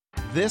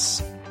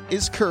This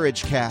is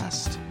Courage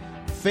Cast.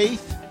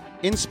 Faith,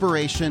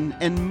 inspiration,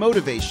 and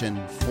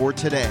motivation for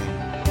today.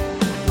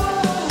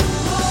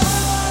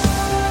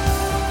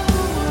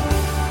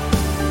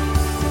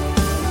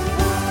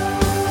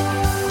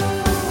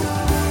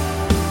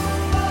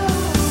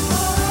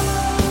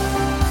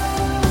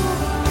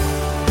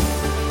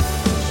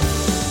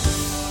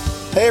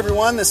 Hey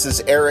everyone, this is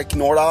Eric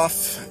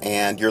Nordoff,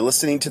 and you're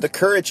listening to the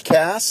Courage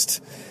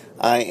Cast.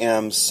 I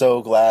am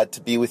so glad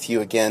to be with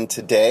you again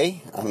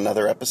today on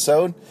another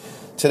episode.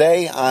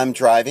 Today I'm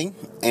driving,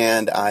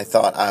 and I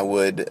thought I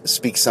would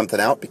speak something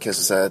out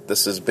because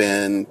this has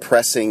been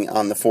pressing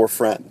on the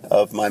forefront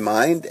of my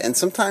mind, and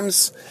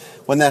sometimes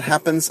when that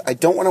happens, I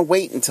don't want to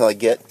wait until I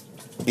get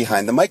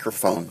behind the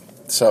microphone.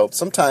 So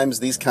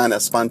sometimes these kind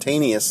of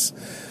spontaneous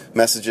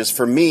messages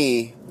for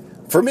me,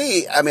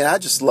 I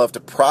just love to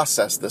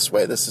process this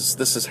way.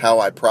 This is how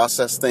I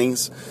process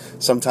things.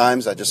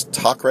 Sometimes I just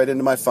talk right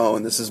into my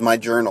phone. This is my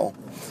journal.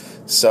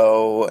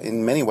 So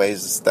in many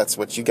ways, that's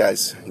what you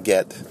guys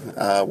get,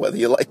 whether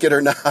you like it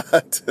or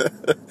not.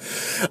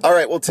 All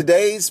right, well,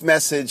 today's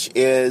message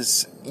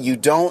is you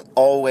don't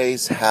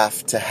always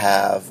have to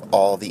have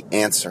all the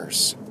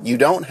answers. You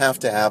don't have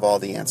to have all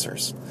the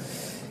answers.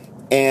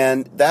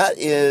 And that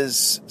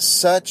is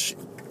such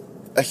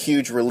a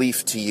huge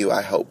relief to you,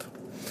 I hope.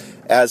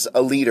 As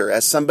a leader,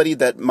 as somebody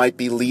that might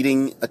be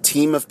leading a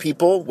team of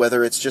people,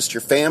 whether it's just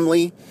your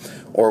family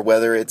or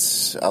whether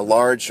it's a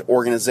large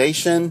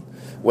organization,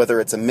 whether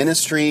it's a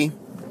ministry,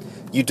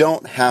 you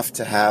don't have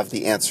to have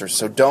the answers.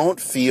 So don't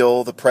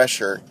feel the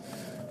pressure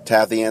to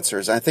have the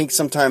answers. I think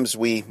sometimes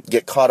we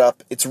get caught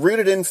up. It's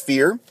rooted in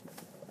fear.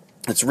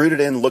 It's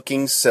rooted in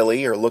looking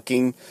silly or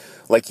looking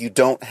like you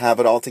don't have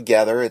it all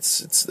together.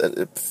 It's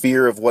a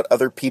fear of what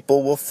other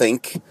people will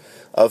think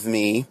of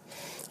me,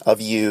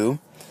 of you.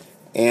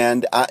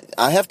 And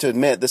I have to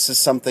admit, this is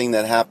something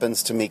that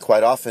happens to me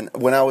quite often.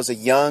 When I was a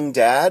young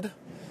dad,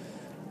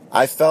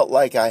 I felt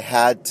like I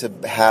had to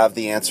have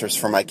the answers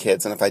for my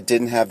kids. And if I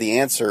didn't have the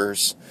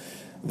answers,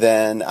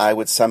 then I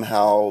would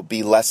somehow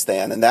be less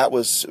than. And that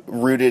was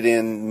rooted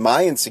in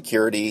my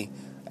insecurity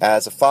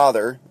as a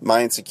father,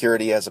 my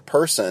insecurity as a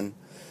person,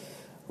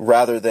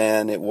 rather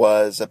than it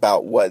was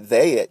about what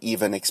they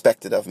even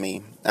expected of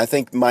me. I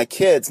think my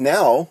kids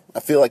now, I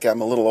feel like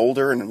I'm a little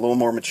older and a little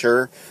more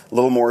mature, a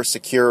little more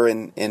secure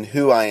in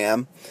who I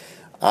am,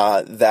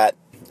 that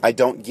I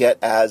don't get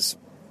as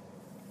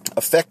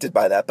affected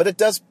by that. But it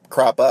does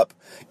crop up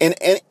in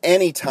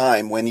any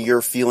time when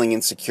you're feeling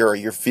insecure,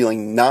 you're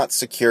feeling not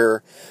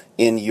secure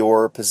in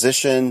your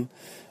position.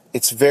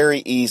 It's very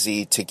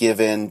easy to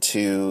give in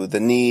to the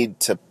need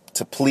to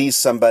please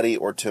somebody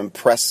or to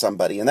impress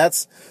somebody. And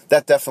that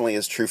definitely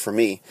is true for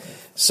me.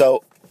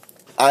 So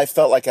I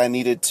felt like I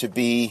needed to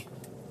be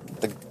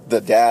the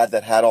dad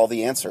that had all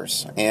the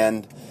answers.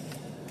 And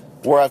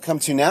where I've come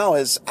to now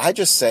is I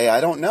just say,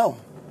 I don't know,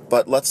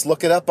 but let's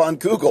look it up on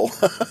Google.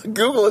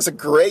 Google is a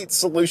great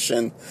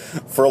solution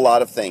for a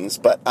lot of things,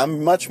 but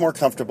I'm much more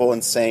comfortable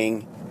in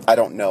saying I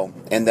don't know,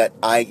 and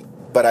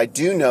but I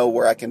do know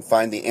where I can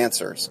find the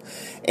answers.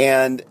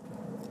 And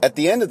at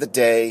the end of the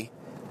day,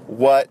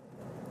 what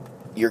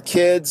your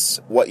kids,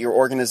 what your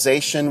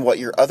organization, what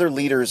your other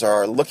leaders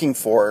are looking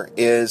for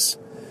is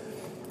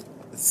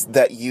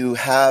that you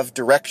have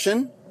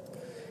direction,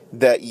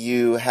 that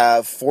you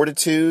have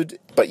fortitude,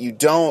 but you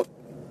don't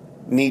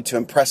need to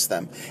impress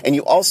them. And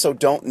you also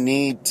don't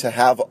need to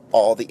have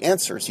all the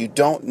answers. You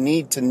don't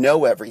need to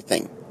know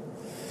everything.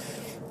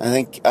 I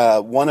think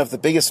one of the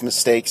biggest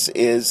mistakes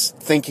is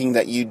thinking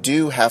that you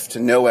do have to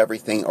know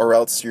everything or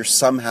else you're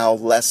somehow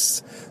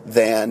less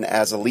than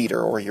as a leader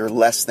or you're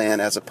less than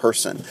as a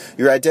person.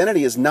 Your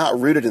identity is not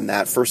rooted in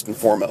that, first and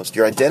foremost.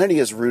 Your identity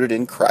is rooted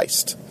in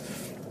Christ.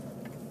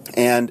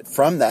 And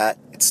from that,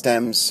 it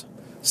stems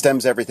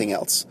everything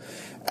else.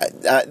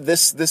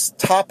 This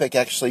topic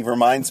actually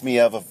reminds me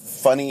of a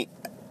funny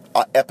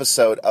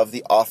episode of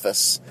The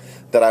Office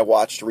that I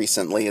watched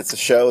recently. It's a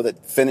show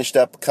that finished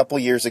up a couple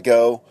years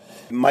ago.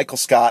 Michael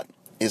Scott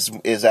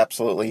is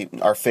absolutely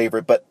our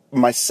favorite, but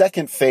my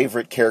second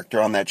favorite character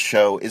on that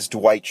show is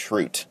Dwight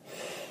Schrute.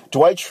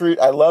 Dwight Schrute,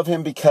 I love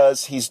him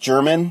because he's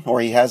German,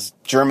 or he has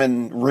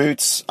German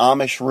roots,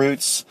 Amish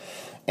roots,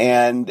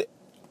 and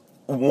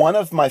one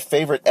of my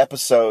favorite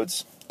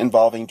episodes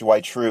involving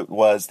Dwight Schrute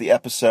was the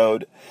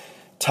episode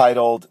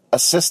titled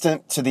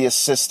Assistant to the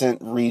Assistant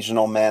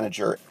Regional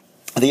Manager.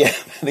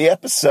 The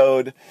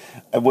episode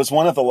was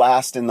one of the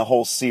last in the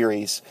whole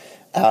series,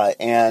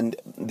 and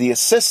the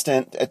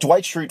assistant,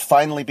 Dwight Schrute,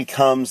 finally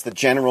becomes the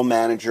general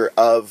manager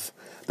of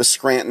the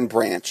Scranton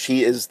branch.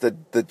 He is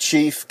the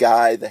chief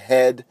guy, the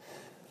head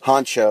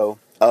honcho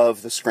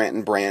of the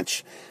Scranton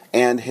branch,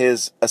 and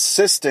his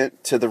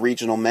assistant to the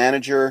regional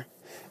manager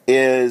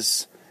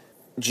is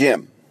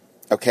Jim.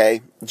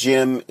 Okay,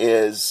 Jim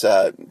is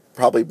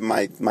probably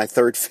my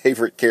third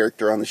favorite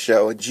character on the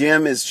show.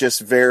 Jim is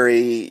just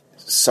very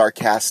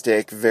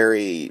sarcastic,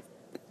 very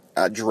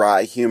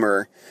dry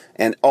humor,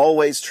 and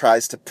always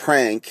tries to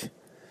prank.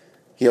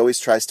 He always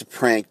tries to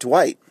prank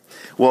Dwight.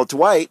 Well,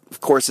 Dwight,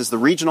 of course, is the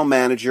regional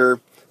manager.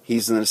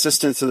 He's an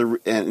assistant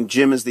and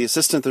Jim is the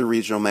assistant to the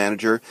regional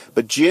manager.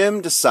 But Jim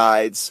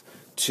decides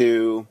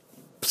to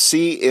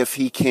see if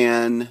he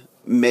can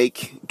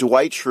make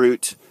Dwight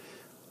Schrute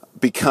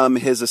become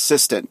his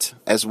assistant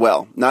as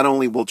well. Not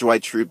only will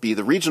Dwight Schrute be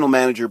the regional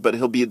manager, but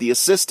he'll be the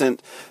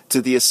assistant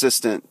to the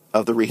assistant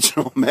of the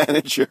regional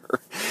manager.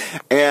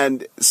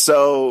 And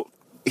so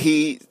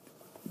he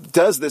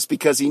does this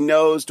because he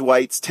knows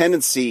Dwight's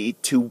tendency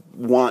to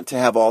want to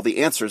have all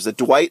the answers, that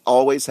Dwight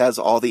always has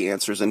all the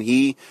answers and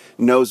he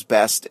knows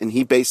best, and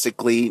he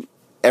basically,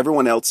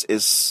 everyone else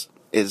is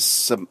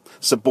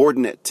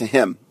subordinate to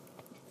him.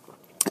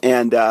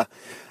 And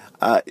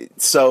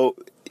so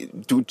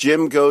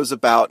Jim goes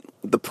about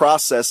the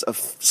process of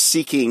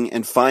seeking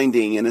and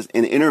finding and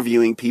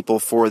interviewing people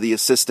for the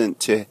assistant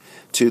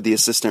to the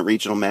assistant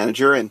regional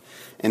manager.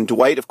 And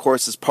Dwight, of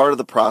course, is part of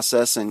the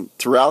process. And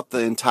throughout the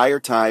entire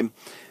time,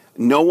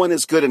 no one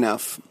is good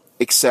enough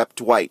except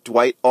Dwight.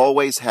 Dwight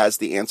always has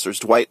the answers.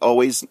 Dwight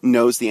always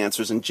knows the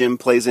answers. And Jim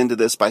plays into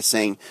this by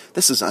saying,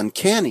 "This is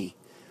uncanny.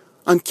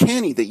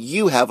 Uncanny that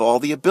you have all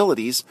the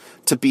abilities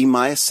to be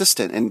my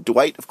assistant." And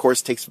Dwight, of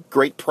course, takes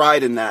great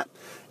pride in that.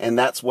 And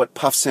that's what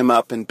puffs him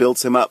up and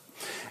builds him up.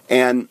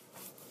 And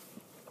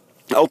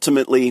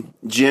ultimately,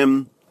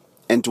 Jim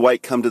and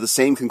Dwight come to the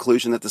same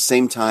conclusion at the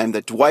same time,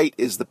 that Dwight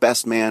is the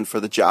best man for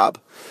the job.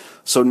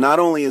 So not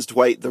only is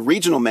Dwight the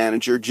regional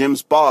manager,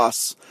 Jim's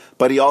boss,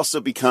 but he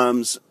also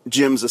becomes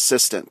Jim's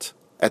assistant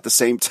at the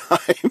same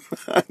time.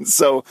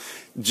 So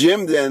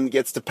Jim then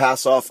gets to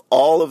pass off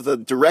all of the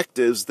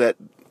directives that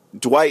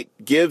Dwight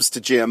gives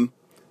to Jim.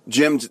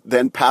 Jim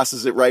then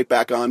passes it right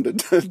back on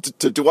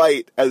to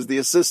Dwight as the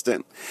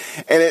assistant.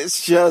 And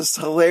it's just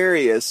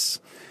hilarious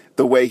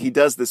the way he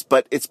does this.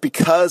 But it's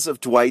because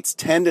of Dwight's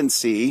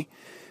tendency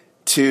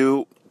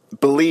to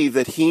believe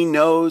that he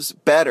knows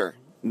better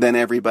than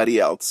everybody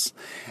else.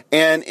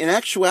 And in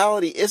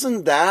actuality,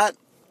 isn't that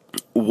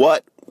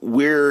what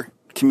we're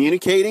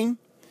communicating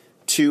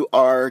to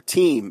our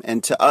team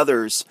and to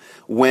others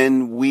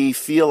when we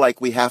feel like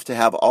we have to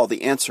have all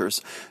the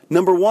answers?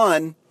 Number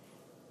one,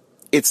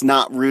 it's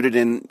not rooted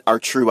in our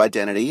true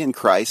identity in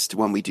Christ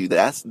when we do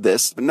this.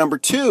 But number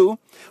two,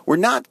 we're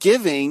not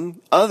giving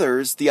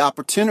others the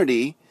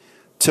opportunity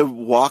to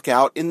walk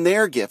out in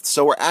their gifts.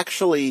 So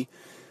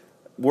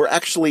we're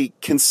actually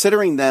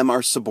considering them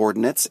our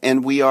subordinates,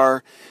 and we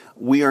are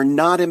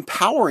not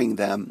empowering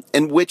them,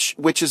 and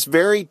which is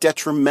very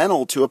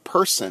detrimental to a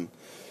person.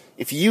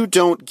 If you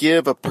don't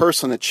give a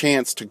person a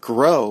chance to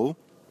grow,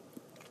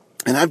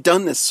 and I've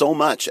done this so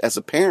much as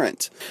a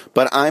parent,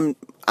 but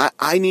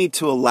I need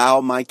to allow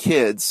my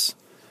kids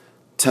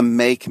to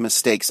make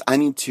mistakes. I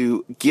need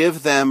to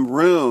give them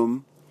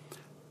room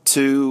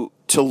to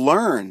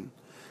learn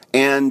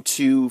and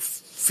to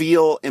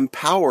feel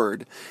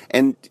empowered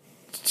and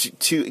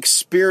to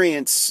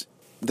experience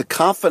the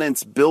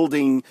confidence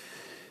building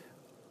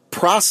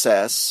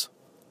process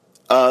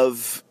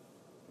of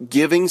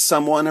giving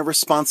someone a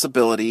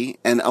responsibility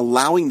and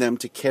allowing them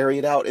to carry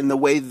it out in the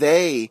way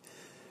they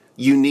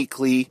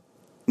uniquely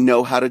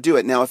know how to do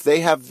it. Now, if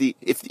they have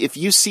if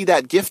you see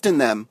that gift in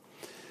them,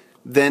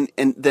 then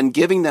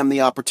giving them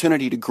the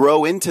opportunity to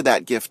grow into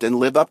that gift and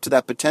live up to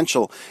that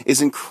potential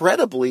is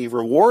incredibly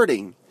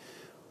rewarding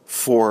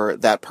for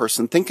that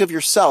person. Think of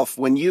yourself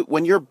when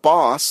your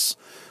boss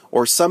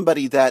or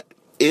somebody that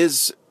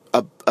is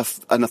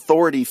an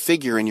authority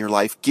figure in your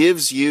life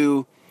gives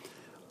you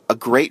a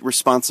great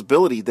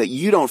responsibility that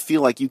you don't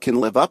feel like you can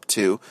live up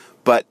to,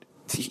 but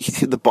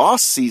the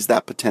boss sees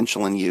that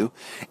potential in you,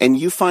 and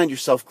you find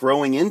yourself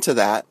growing into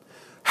that.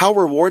 How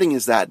rewarding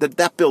is that?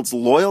 That builds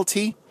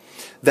loyalty,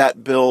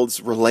 that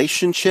builds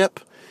relationship,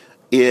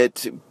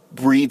 it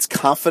breeds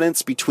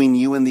confidence between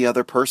you and the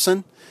other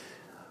person.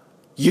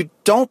 You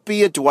don't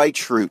be a Dwight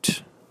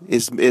Schrute,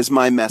 is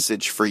my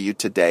message for you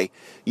today.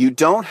 You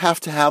don't have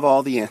to have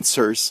all the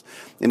answers.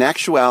 In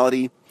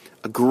actuality,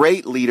 a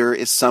great leader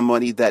is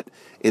somebody that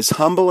is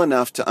humble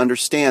enough to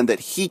understand that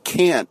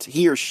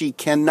he or she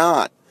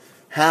cannot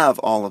have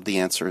all of the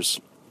answers,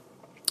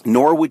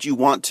 nor would you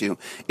want to.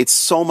 It's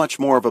so much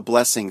more of a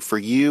blessing for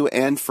you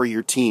and for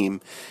your team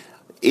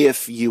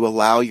if you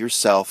allow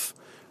yourself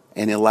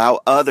and allow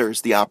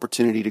others the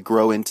opportunity to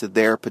grow into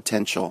their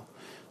potential.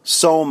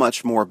 So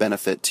much more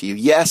benefit to you.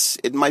 Yes,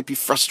 it might be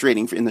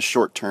frustrating in the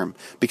short term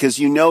because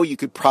you know you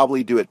could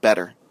probably do it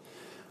better,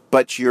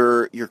 but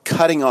you're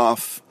cutting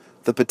off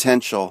the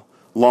potential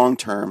long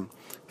term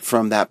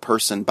from that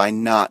person by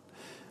not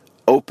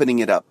opening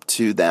it up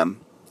to them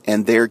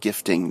and their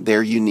gifting,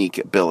 their unique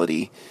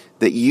ability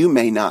that you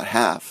may not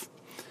have.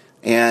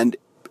 And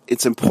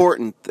it's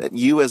important that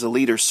you as a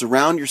leader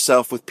surround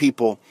yourself with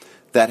people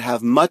that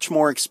have much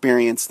more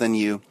experience than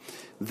you,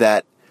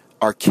 that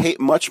are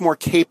much more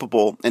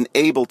capable and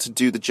able to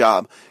do the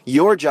job.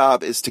 Your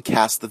job is to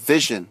cast the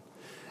vision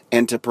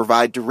and to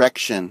provide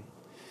direction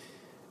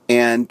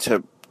and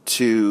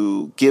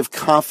to give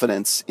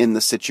confidence in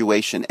the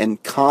situation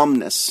and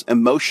calmness,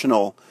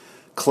 emotional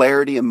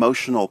clarity,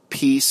 emotional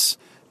peace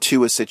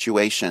to a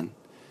situation,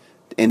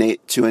 and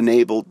to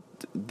enable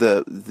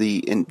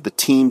the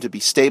team to be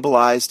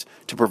stabilized,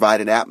 to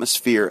provide an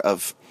atmosphere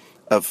of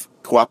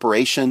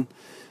cooperation,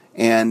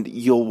 and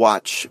you'll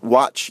watch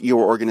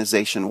your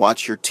organization,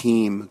 watch your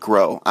team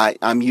grow.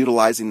 I'm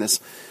utilizing this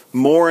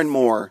more and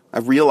more. I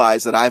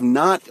realize that I've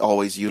not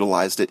always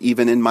utilized it,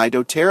 even in my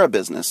doTERRA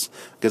business,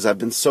 because I've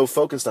been so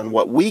focused on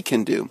what we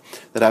can do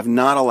that I've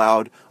not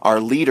allowed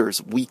our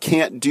leaders. We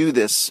can't do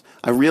this.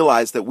 I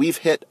realize that we've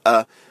hit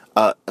a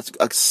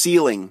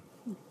ceiling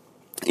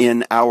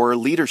in our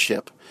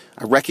leadership.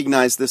 I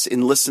recognize this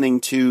in listening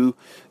to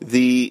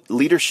the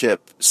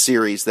leadership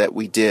series that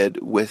we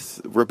did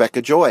with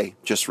Rebecca Joy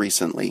just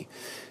recently,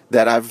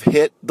 that I've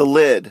hit the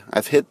lid,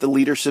 I've hit the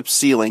leadership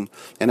ceiling,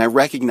 and I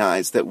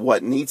recognize that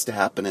what needs to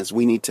happen is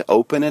we need to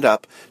open it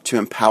up to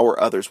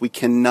empower others. We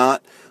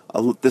cannot,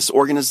 this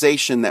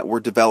organization that we're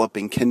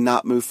developing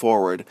cannot move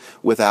forward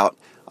without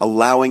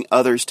allowing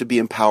others to be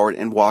empowered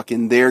and walk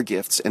in their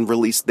gifts and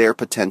release their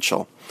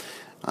potential.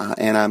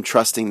 And I'm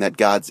trusting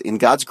that in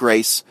God's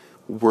grace,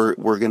 we're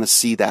going to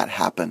see that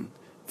happen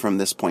from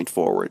this point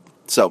forward.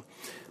 So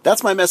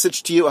that's my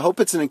message to you. I hope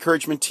it's an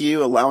encouragement to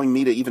you, allowing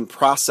me to even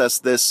process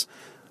this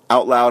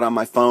out loud on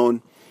my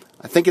phone.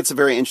 I think it's a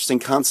very interesting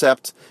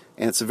concept,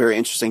 and it's a very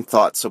interesting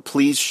thought. So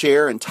please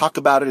share and talk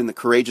about it in the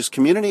Courageous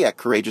Community at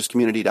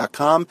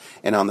courageouscommunity.com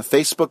and on the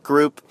Facebook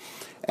group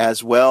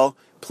as well.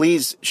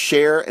 Please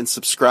share and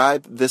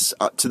subscribe to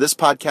this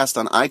podcast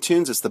on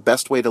iTunes. It's the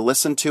best way to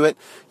listen to it.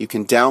 You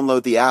can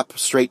download the app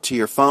straight to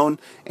your phone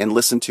and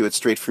listen to it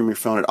straight from your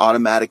phone. It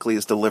automatically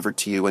is delivered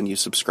to you when you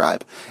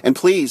subscribe. And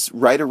please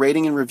write a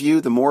rating and review.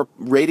 The more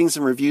ratings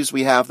and reviews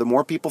we have, the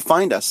more people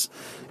find us.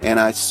 And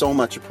I so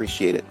much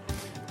appreciate it.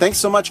 Thanks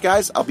so much,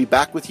 guys. I'll be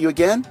back with you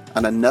again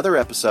on another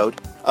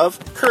episode of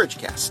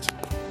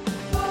CourageCast.